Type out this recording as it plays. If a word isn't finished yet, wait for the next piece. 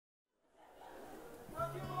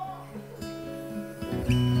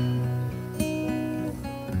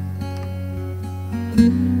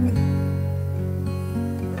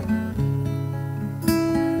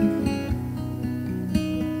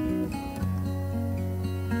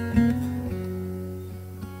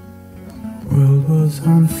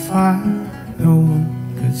on fire. No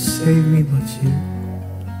one could save me but you.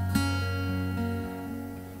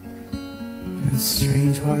 It's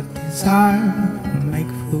strange what desire will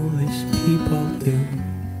make foolish people do.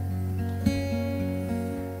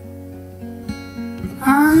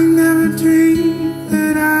 I never dreamed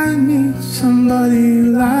that I'd meet somebody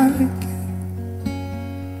like you,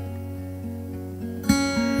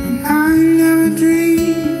 and I never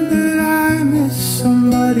dreamed that I'd miss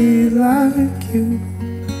somebody like you.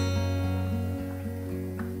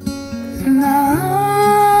 And I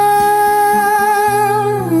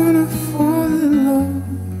wanna fall in love,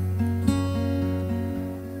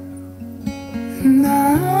 and I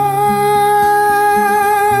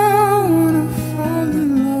wanna fall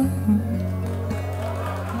in love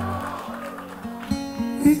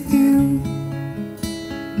with you.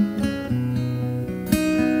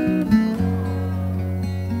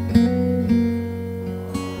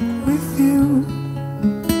 With you.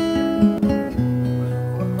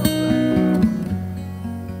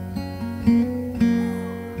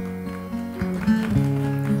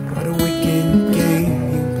 What a wicked game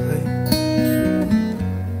you play,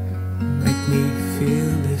 make me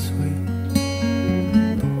feel this way.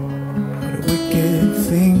 What a wicked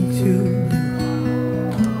thing to do,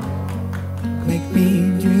 make me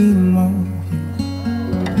dream of you.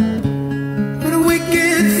 What a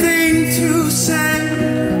wicked thing to say,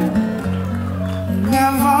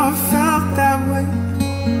 never felt that way.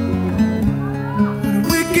 What a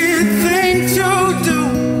wicked thing to do,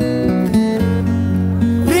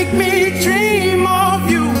 make me dream of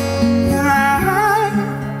you. And I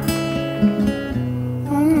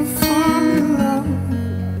wanna fall in love,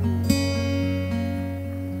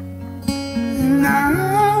 and I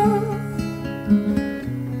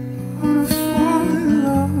wanna fall in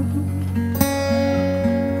love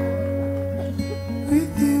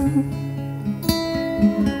with you.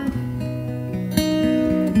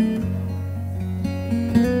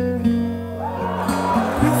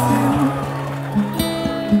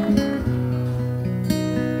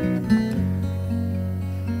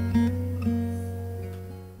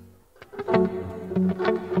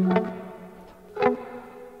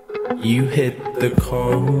 You hit the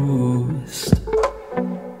coast,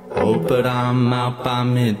 oh, but I'm out by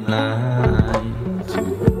midnight.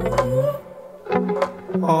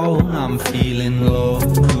 Oh, I'm feeling low.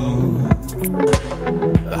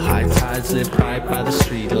 The high tides lit bright by the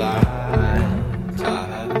street light.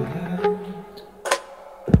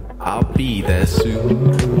 I'll be there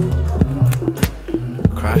soon.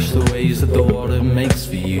 Crash the waves that the water makes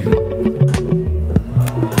for you.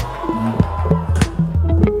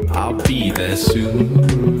 I'll be there soon.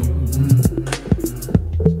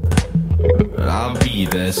 I'll be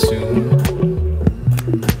there soon.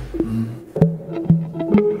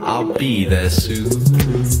 I'll be there soon.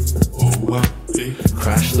 Oh, I'll be.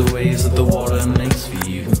 Crash the waves that the water makes for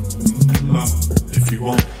you. If you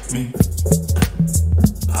want me,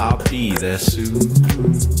 I'll be there soon.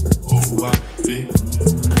 oh, I'll be.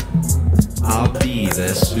 I'll be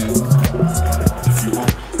there soon. If you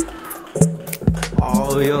want,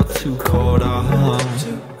 Oh, you're too caught up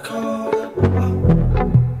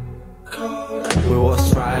with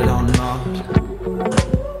what's right or not.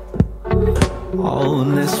 Oh,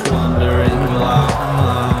 in this wandering love.